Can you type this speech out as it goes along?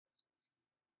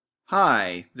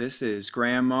Hi, this is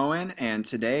Graeme Mohan, and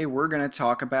today we're going to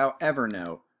talk about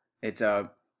Evernote. It's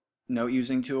a note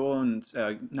using tool and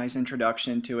a nice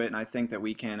introduction to it, and I think that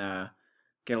we can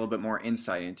get a little bit more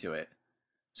insight into it.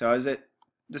 So, as it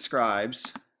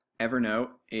describes,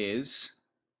 Evernote is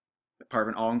part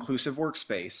of an all-inclusive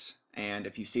workspace, and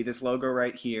if you see this logo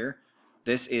right here,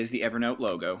 this is the Evernote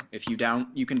logo.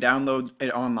 You can download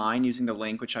it online using the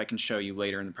link, which I can show you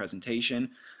later in the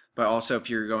presentation. But also, if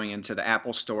you're going into the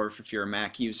Apple Store, if you're a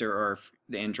Mac user, or if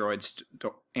the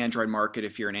Android market,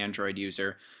 if you're an Android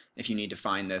user, if you need to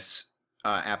find this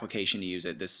application to use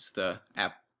it, this is the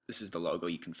app. This is the logo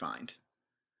you can find.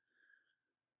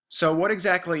 So, what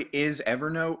exactly is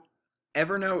Evernote?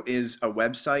 Evernote is a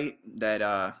website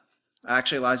that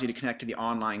actually allows you to connect to the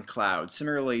online cloud,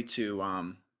 similarly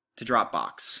to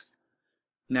Dropbox.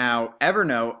 Now,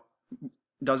 Evernote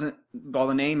doesn't, while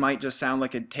the name might just sound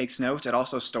like it takes notes, it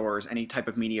also stores any type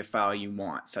of media file you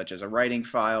want, such as a writing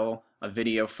file, a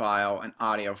video file, an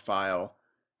audio file,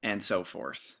 and so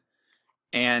forth.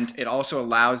 And it also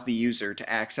allows the user to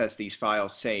access these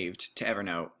files saved to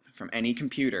Evernote from any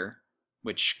computer,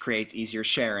 which creates easier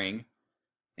sharing.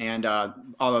 And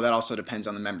although that also depends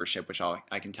on the membership, which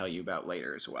I can tell you about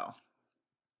later as well.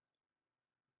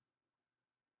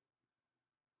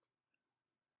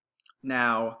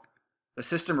 Now, the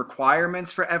system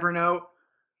requirements for Evernote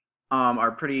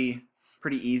are pretty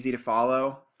easy to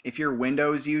follow. If you're a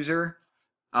Windows user,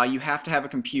 you have to have a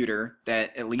computer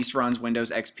that at least runs Windows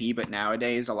XP, but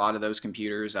nowadays a lot of those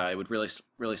computers it would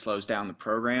really slows down the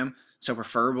program. So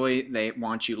preferably they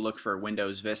want you to look for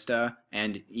Windows Vista,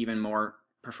 and even more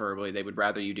preferably they would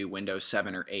rather you do Windows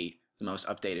 7 or 8, the most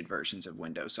updated versions of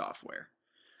Windows software.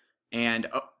 And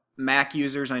Mac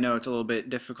users, I know it's a little bit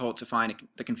difficult to find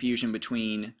the confusion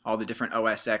between all the different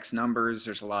OS X numbers.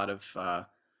 There's a lot of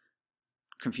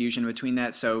confusion between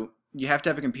that. So you have to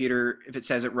have a computer, if it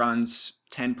says it runs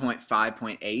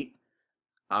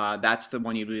 10.5.8, that's the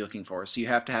one you'd be looking for. So you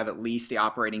have to have at least the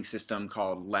operating system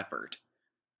called Leopard,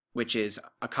 which is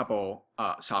a couple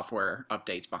software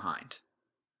updates behind.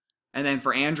 And then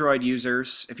for Android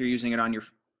users, if you're using it on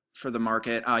for the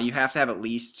market, you have to have at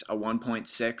least a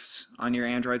 1.6 on your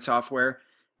Android software.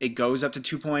 It goes up to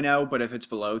 2.0, but if it's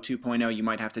below 2.0, you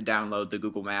might have to download the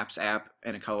Google Maps app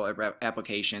and a couple of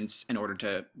applications in order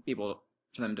to be able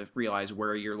for them to realize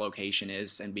where your location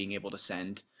is and being able to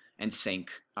send and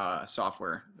sync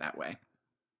software that way.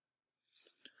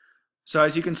 So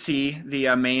as you can see,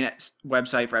 the main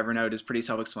website for Evernote is pretty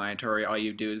self-explanatory. All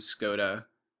you do is go to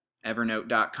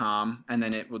evernote.com, and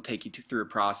then it will take you through a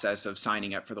process of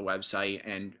signing up for the website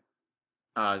and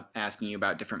asking you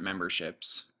about different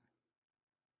memberships.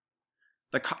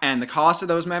 The cost of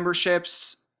those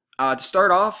memberships, to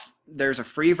start off, there's a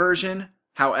free version.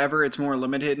 However, it's more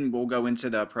limited, and we'll go into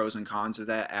the pros and cons of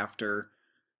that after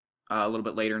a little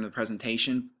bit later in the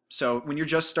presentation. So when you're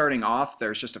just starting off,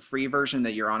 there's just a free version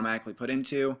that you're automatically put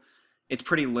into. It's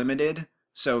pretty limited.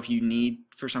 So if you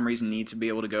for some reason, need to be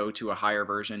able to go to a higher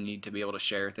version, need to be able to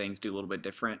share things, do a little bit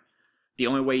different. The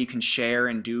only way you can share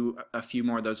and do a few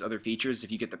more of those other features is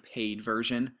if you get the paid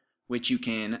version, which you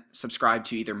can subscribe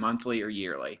to either monthly or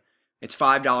yearly. It's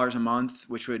 $5 a month,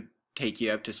 which would take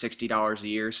you up to $60 a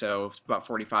year, so it's about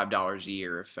 $45 a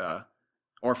year,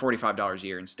 or $45 a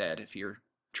year instead if you're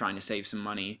trying to save some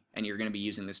money and you're going to be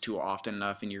using this tool often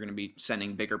enough and you're going to be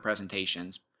sending bigger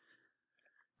presentations,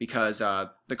 because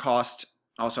the cost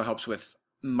also helps with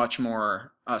much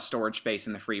more storage space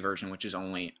in the free version, which is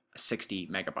only 60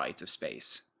 megabytes of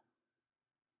space,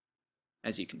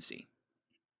 as you can see.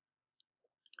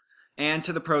 And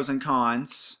to the pros and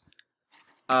cons.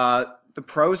 The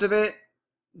pros of it,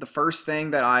 the first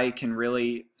thing that I can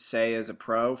really say as a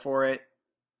pro for it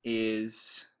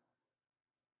is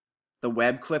the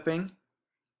web clipping.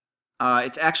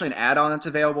 It's actually an add-on that's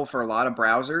available for a lot of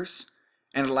browsers,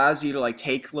 and it allows you to like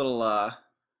take little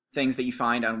things that you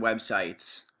find on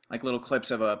websites, like little clips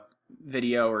of a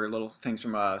video or little things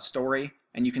from a story,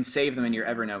 and you can save them in your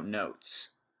Evernote notes.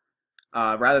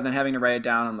 Rather than having to write it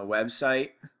down on the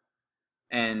website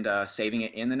and saving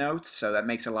it in the notes, so that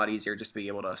makes it a lot easier just to be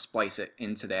able to splice it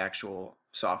into the actual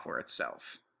software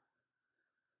itself.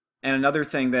 And another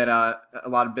thing that a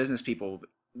lot of business people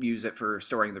use it for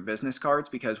storing their business cards,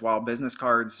 because while business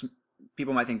cards,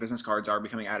 people might think business cards are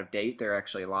becoming out of date, they're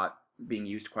actually a lot being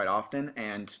used quite often,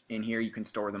 and in here you can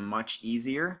store them much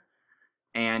easier,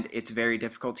 and it's very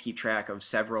difficult to keep track of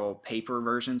several paper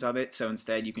versions of it, so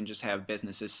instead you can just have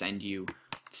businesses send you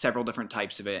several different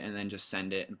types of it and then just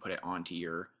send it and put it onto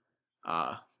your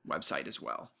website as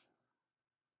well.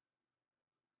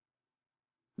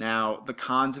 Now the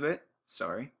cons of it,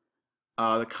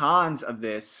 the cons of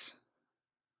this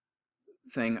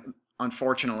thing,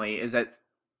 unfortunately, is that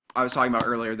I was talking about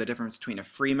earlier the difference between a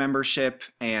free membership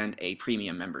and a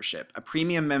premium membership. A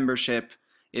premium membership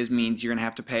means you're going to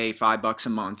have to pay $5 a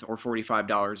month or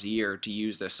 $45 a year to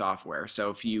use this software. So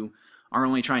if you are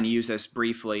only trying to use this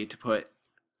briefly to put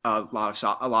a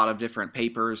lot of different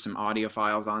papers, some audio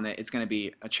files on it, it's going to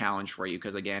be a challenge for you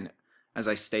because, again, as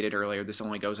I stated earlier, this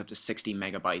only goes up to 60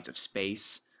 megabytes of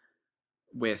space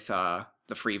with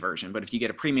the free version. But if you get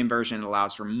a premium version, it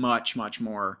allows for much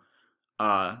more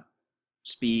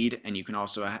speed, and you can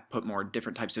also put more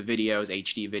different types of videos,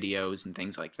 HD videos and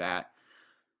things like that.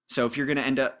 So if you're going to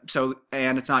end up,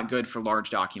 and it's not good for large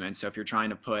documents, so if you're trying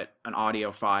to put an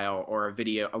audio file or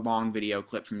a long video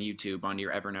clip from YouTube onto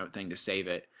your Evernote thing to save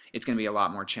it, it's going to be a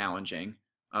lot more challenging,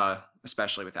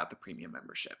 especially without the premium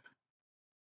membership.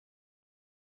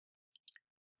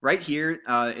 Right here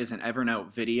is an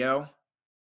Evernote video.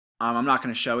 I'm not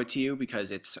going to show it to you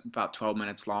because it's about 12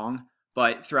 minutes long,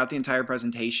 but throughout the entire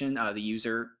presentation, the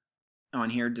user on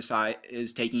here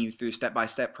is taking you through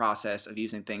step-by-step process of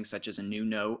using things such as a new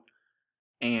note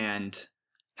and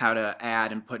how to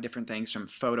add and put different things from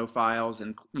photo files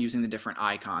and using the different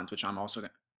icons, which I'm also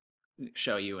going to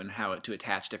show you, and how to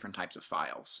attach different types of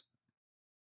files.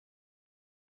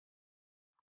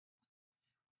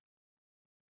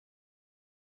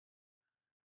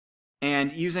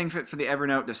 And using for the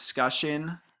Evernote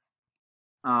discussion,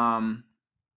 the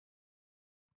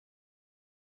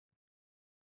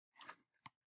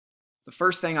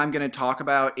first thing I'm going to talk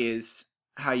about is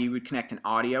how you would connect an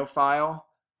audio file.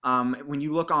 When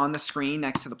you look on the screen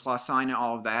next to the plus sign and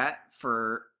all of that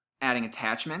for adding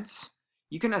attachments,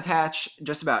 you can attach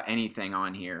just about anything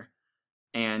on here.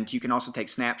 And you can also take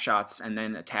snapshots and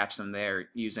then attach them there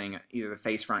using either the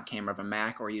face front camera of a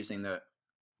Mac or using the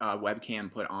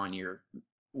webcam put on your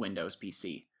Windows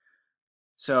PC.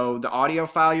 So the audio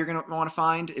file you're going to want to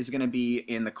find is going to be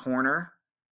in the corner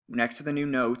next to the new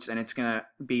notes, and it's going to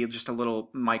be just a little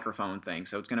microphone thing.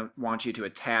 So it's going to want you to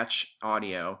attach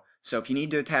audio. So if you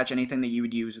need to attach anything that you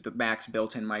would use with the Mac's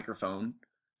built-in microphone,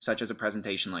 such as a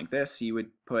presentation like this, you would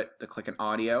click an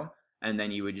audio, and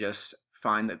then you would just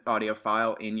find the audio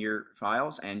file in your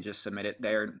files and just submit it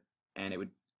there, and it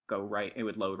would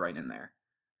load right in there.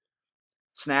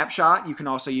 Snapshot, you can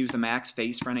also use the Mac's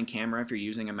face front and camera if you're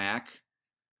using a Mac.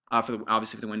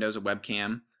 Obviously for the Windows, a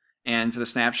webcam. And for the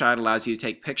snapshot, it allows you to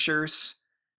take pictures,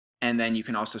 and then you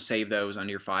can also save those on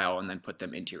your file and then put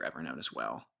them into your Evernote as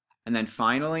well. And then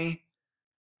finally,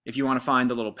 if you want to find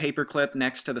the little paper clip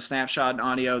next to the snapshot and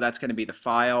audio, that's going to be the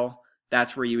file.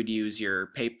 That's where you would use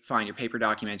find your paper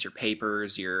documents, your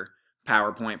papers, your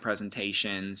PowerPoint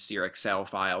presentations, your Excel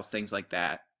files, things like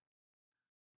that.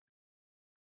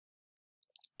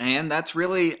 And that's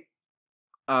really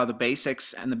the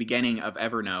basics and the beginning of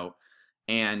Evernote.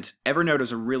 And Evernote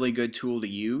is a really good tool to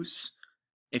use,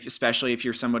 especially if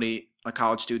you're a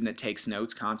college student that takes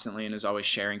notes constantly and is always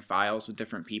sharing files with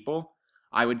different people.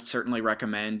 I would certainly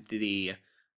recommend the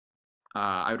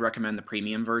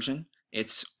premium version. It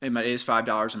is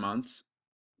 $5 a month,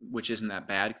 which isn't that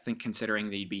bad, considering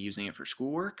that you'd be using it for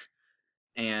schoolwork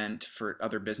and for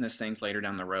other business things later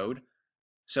down the road.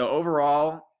 So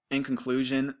overall, in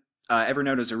conclusion,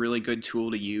 Evernote is a really good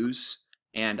tool to use,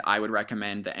 and I would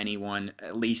recommend that anyone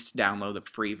at least download the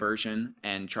free version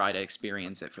and try to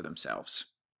experience it for themselves.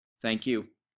 Thank you.